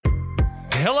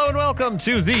Hello and welcome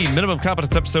to the Minimum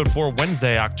Competence episode for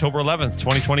Wednesday, October 11th,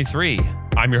 2023.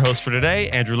 I'm your host for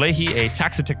today, Andrew Leahy, a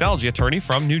tax and technology attorney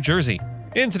from New Jersey.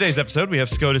 In today's episode, we have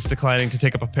SCOTUS declining to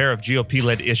take up a pair of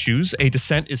GOP-led issues. A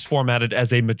dissent is formatted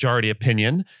as a majority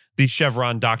opinion. The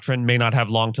Chevron Doctrine may not have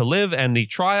long to live, and the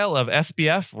trial of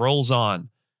SBF rolls on.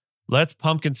 Let's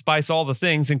pumpkin spice all the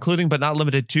things, including but not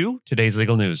limited to today's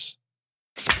legal news.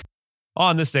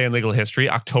 On this day in legal history,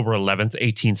 October 11th,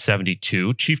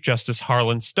 1872, Chief Justice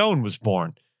Harlan Stone was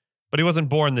born. But he wasn't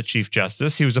born the Chief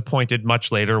Justice. He was appointed much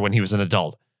later when he was an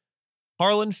adult.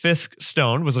 Harlan Fiske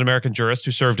Stone was an American jurist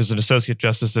who served as an Associate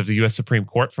Justice of the U.S. Supreme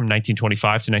Court from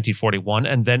 1925 to 1941,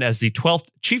 and then as the 12th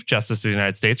Chief Justice of the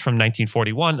United States from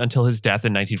 1941 until his death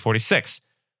in 1946.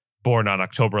 Born on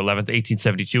October 11th,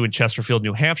 1872 in Chesterfield,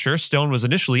 New Hampshire, Stone was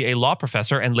initially a law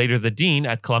professor and later the dean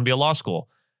at Columbia Law School.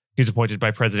 He was appointed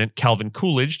by President Calvin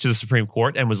Coolidge to the Supreme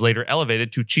Court and was later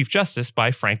elevated to Chief Justice by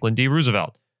Franklin D.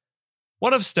 Roosevelt.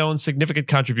 One of Stone's significant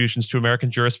contributions to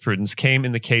American jurisprudence came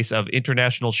in the case of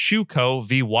International Shoe Co.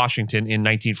 v. Washington in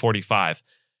 1945.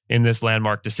 In this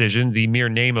landmark decision, the mere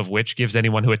name of which gives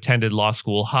anyone who attended law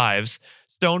school hives,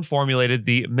 Stone formulated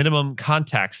the minimum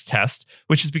contacts test,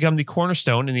 which has become the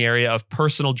cornerstone in the area of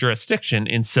personal jurisdiction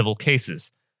in civil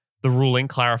cases. The ruling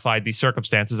clarified the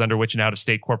circumstances under which an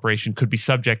out-of-state corporation could be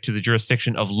subject to the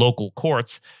jurisdiction of local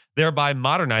courts, thereby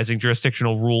modernizing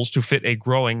jurisdictional rules to fit a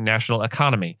growing national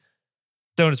economy.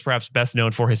 Stone is perhaps best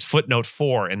known for his footnote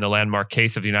 4 in the landmark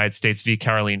case of the United States v.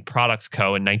 Caroline Products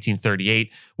Co. in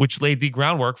 1938, which laid the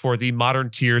groundwork for the modern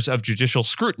tiers of judicial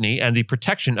scrutiny and the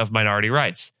protection of minority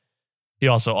rights. He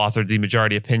also authored the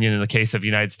majority opinion in the case of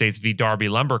United States v. Darby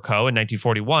Lumber Co. in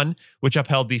 1941, which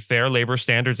upheld the Fair Labor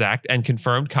Standards Act and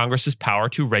confirmed Congress's power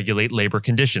to regulate labor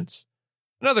conditions.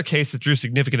 Another case that drew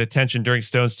significant attention during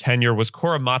Stone's tenure was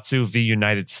Korematsu v.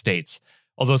 United States.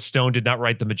 Although Stone did not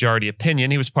write the majority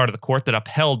opinion, he was part of the court that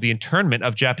upheld the internment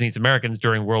of Japanese Americans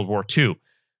during World War II.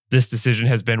 This decision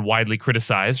has been widely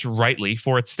criticized, rightly,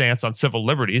 for its stance on civil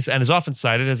liberties and is often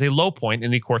cited as a low point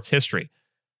in the court's history.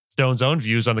 Stone's own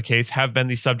views on the case have been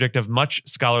the subject of much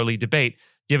scholarly debate,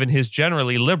 given his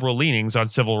generally liberal leanings on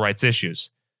civil rights issues.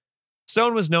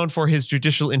 Stone was known for his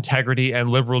judicial integrity and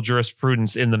liberal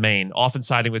jurisprudence in the main, often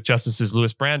siding with Justices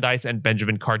Louis Brandeis and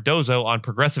Benjamin Cardozo on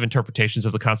progressive interpretations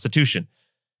of the Constitution.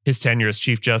 His tenure as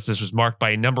Chief Justice was marked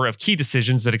by a number of key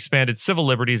decisions that expanded civil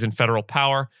liberties and federal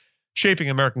power, shaping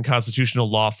American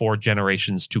constitutional law for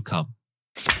generations to come.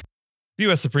 The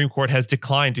U.S. Supreme Court has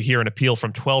declined to hear an appeal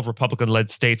from 12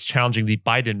 Republican-led states challenging the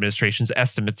Biden administration's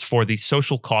estimates for the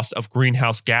social cost of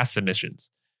greenhouse gas emissions.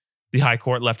 The High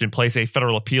Court left in place a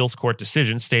federal appeals court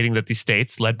decision stating that the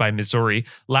states, led by Missouri,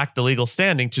 lacked the legal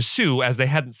standing to sue as they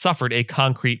hadn't suffered a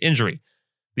concrete injury.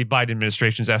 The Biden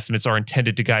administration's estimates are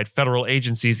intended to guide federal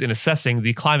agencies in assessing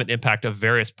the climate impact of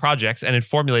various projects and in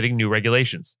formulating new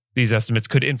regulations. These estimates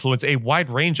could influence a wide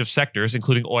range of sectors,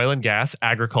 including oil and gas,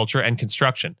 agriculture, and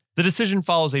construction. The decision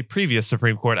follows a previous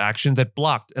Supreme Court action that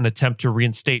blocked an attempt to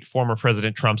reinstate former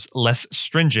President Trump's less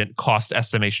stringent cost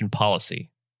estimation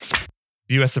policy.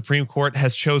 The U.S. Supreme Court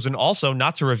has chosen also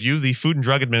not to review the Food and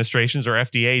Drug Administration's or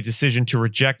FDA decision to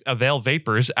reject Avail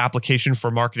Vapor's application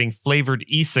for marketing flavored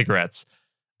e-cigarettes.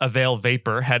 Avail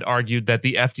Vapor had argued that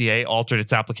the FDA altered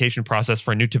its application process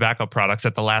for new tobacco products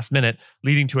at the last minute,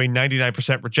 leading to a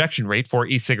 99% rejection rate for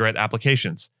e-cigarette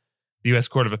applications. The U.S.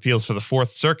 Court of Appeals for the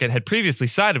Fourth Circuit had previously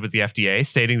sided with the FDA,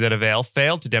 stating that Avail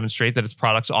failed to demonstrate that its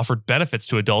products offered benefits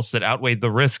to adults that outweighed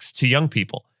the risks to young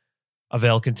people.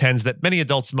 Avail contends that many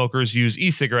adult smokers use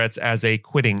e-cigarettes as a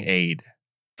quitting aid.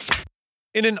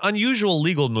 In an unusual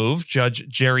legal move, Judge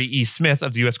Jerry E. Smith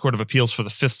of the U.S. Court of Appeals for the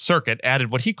Fifth Circuit added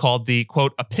what he called the,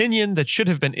 quote, opinion that should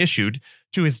have been issued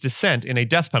to his dissent in a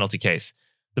death penalty case.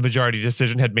 The majority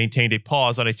decision had maintained a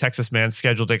pause on a Texas man's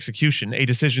scheduled execution, a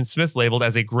decision Smith labeled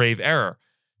as a grave error.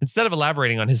 Instead of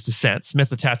elaborating on his dissent,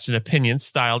 Smith attached an opinion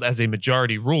styled as a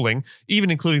majority ruling, even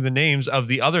including the names of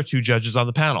the other two judges on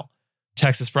the panel.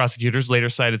 Texas prosecutors later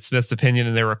cited Smith's opinion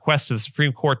in their request to the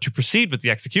Supreme Court to proceed with the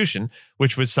execution,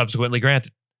 which was subsequently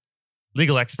granted.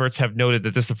 Legal experts have noted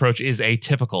that this approach is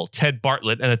atypical. Ted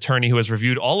Bartlett, an attorney who has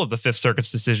reviewed all of the Fifth Circuit's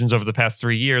decisions over the past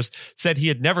 3 years, said he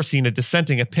had never seen a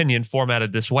dissenting opinion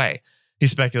formatted this way. He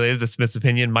speculated that Smith's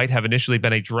opinion might have initially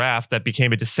been a draft that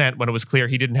became a dissent when it was clear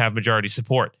he didn't have majority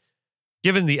support.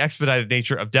 Given the expedited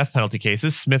nature of death penalty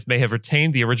cases, Smith may have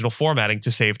retained the original formatting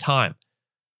to save time.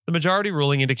 The majority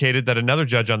ruling indicated that another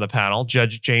judge on the panel,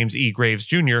 Judge James E. Graves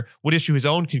Jr., would issue his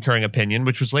own concurring opinion,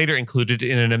 which was later included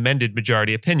in an amended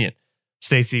majority opinion.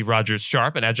 Stacey Rogers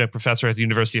Sharp, an adjunct professor at the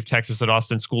University of Texas at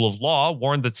Austin School of Law,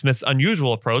 warned that Smith's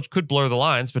unusual approach could blur the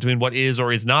lines between what is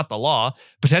or is not the law,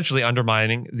 potentially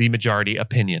undermining the majority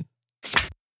opinion.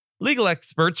 Legal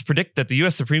experts predict that the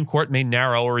U.S. Supreme Court may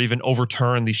narrow or even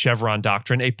overturn the Chevron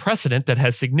doctrine, a precedent that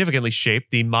has significantly shaped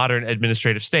the modern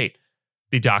administrative state.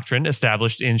 The doctrine,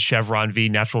 established in Chevron v.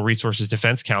 Natural Resources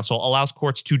Defense Council, allows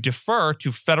courts to defer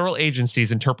to federal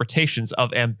agencies' interpretations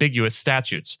of ambiguous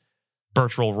statutes.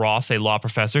 Bertrell Ross, a law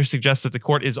professor, suggests that the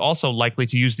court is also likely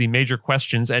to use the major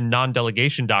questions and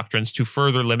non-delegation doctrines to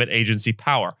further limit agency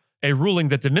power. A ruling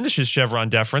that diminishes Chevron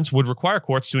deference would require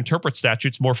courts to interpret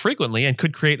statutes more frequently and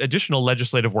could create additional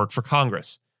legislative work for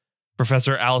Congress.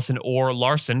 Professor Allison Orr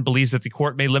Larson believes that the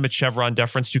court may limit Chevron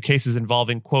deference to cases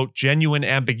involving, quote, genuine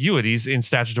ambiguities in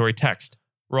statutory text.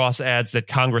 Ross adds that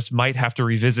Congress might have to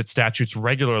revisit statutes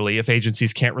regularly if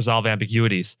agencies can't resolve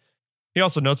ambiguities. He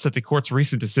also notes that the court's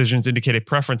recent decisions indicate a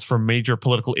preference for major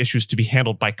political issues to be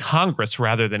handled by Congress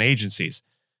rather than agencies.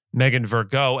 Megan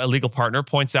Vergo, a legal partner,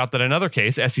 points out that another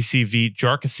case, SEC v.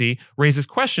 Jarkissi, raises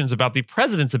questions about the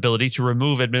president's ability to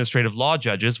remove administrative law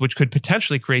judges, which could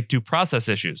potentially create due process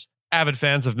issues. Avid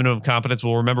fans of minimum competence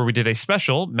will remember we did a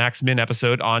special Max Min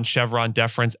episode on Chevron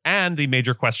deference and the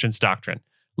major questions doctrine.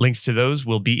 Links to those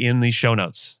will be in the show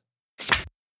notes.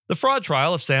 The fraud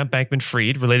trial of Sam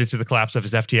Bankman-Fried, related to the collapse of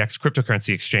his FTX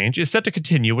cryptocurrency exchange, is set to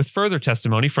continue with further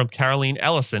testimony from Caroline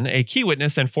Ellison, a key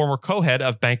witness and former co-head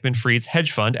of Bankman-Fried's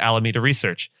hedge fund, Alameda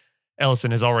Research.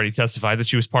 Ellison has already testified that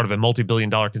she was part of a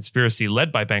multi-billion-dollar conspiracy led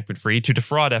by Bankman-Fried to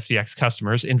defraud FTX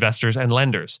customers, investors, and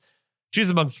lenders. She's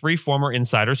among 3 former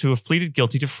insiders who have pleaded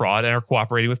guilty to fraud and are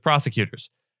cooperating with prosecutors.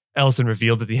 Ellison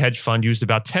revealed that the hedge fund used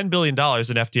about $10 billion in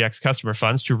FTX customer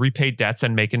funds to repay debts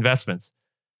and make investments.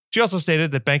 She also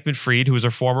stated that Bankman-Fried, who was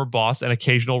her former boss and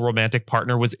occasional romantic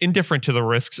partner, was indifferent to the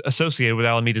risks associated with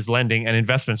Alameda's lending and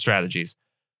investment strategies.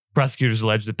 Prosecutors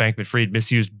allege that Bankman-Fried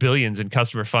misused billions in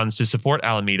customer funds to support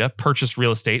Alameda, purchase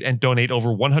real estate, and donate over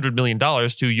 $100 million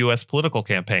to U.S. political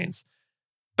campaigns.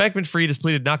 Bankman-Fried has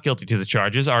pleaded not guilty to the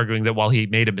charges, arguing that while he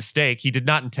made a mistake, he did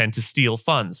not intend to steal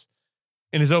funds.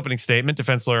 In his opening statement,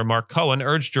 defense lawyer Mark Cohen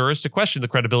urged jurors to question the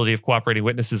credibility of cooperating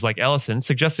witnesses like Ellison,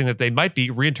 suggesting that they might be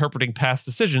reinterpreting past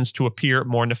decisions to appear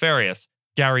more nefarious.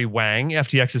 Gary Wang,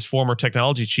 FTX's former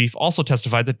technology chief, also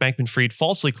testified that Bankman-Fried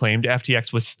falsely claimed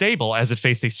FTX was stable as it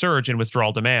faced a surge in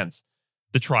withdrawal demands.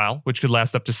 The trial, which could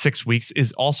last up to 6 weeks,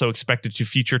 is also expected to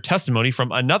feature testimony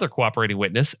from another cooperating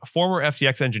witness, former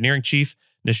FTX engineering chief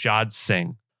Nishad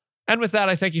Singh. And with that,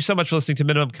 I thank you so much for listening to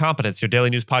Minimum Competence, your daily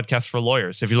news podcast for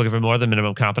lawyers. If you're looking for more than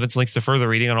Minimum Competence, links to further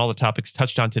reading on all the topics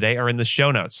touched on today are in the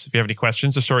show notes. If you have any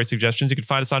questions or story suggestions, you can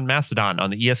find us on Mastodon on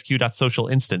the esq.social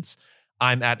instance.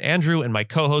 I'm at Andrew, and my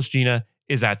co-host Gina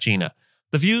is at Gina.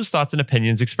 The views, thoughts, and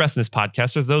opinions expressed in this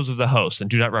podcast are those of the host and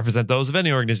do not represent those of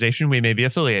any organization we may be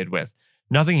affiliated with.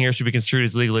 Nothing here should be construed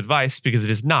as legal advice because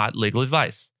it is not legal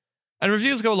advice. And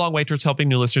reviews go a long way towards helping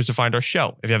new listeners to find our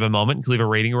show. If you have a moment, you can leave a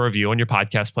rating or review on your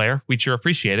podcast player. We'd sure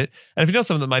appreciate it. And if you know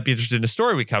someone that might be interested in a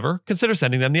story we cover, consider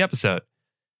sending them the episode.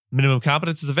 Minimum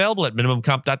Competence is available at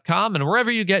minimumcomp.com and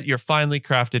wherever you get your finely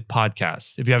crafted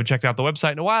podcasts. If you haven't checked out the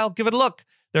website in a while, give it a look.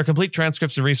 There are complete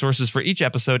transcripts and resources for each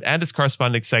episode and its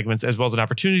corresponding segments, as well as an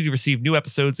opportunity to receive new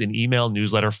episodes in email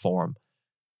newsletter form.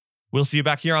 We'll see you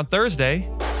back here on Thursday.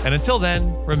 And until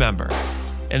then, remember,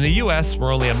 in the U.S.,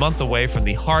 we're only a month away from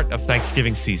the heart of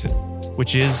Thanksgiving season,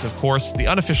 which is, of course, the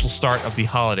unofficial start of the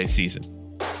holiday season,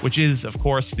 which is, of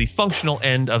course, the functional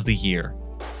end of the year.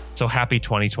 So happy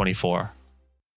 2024.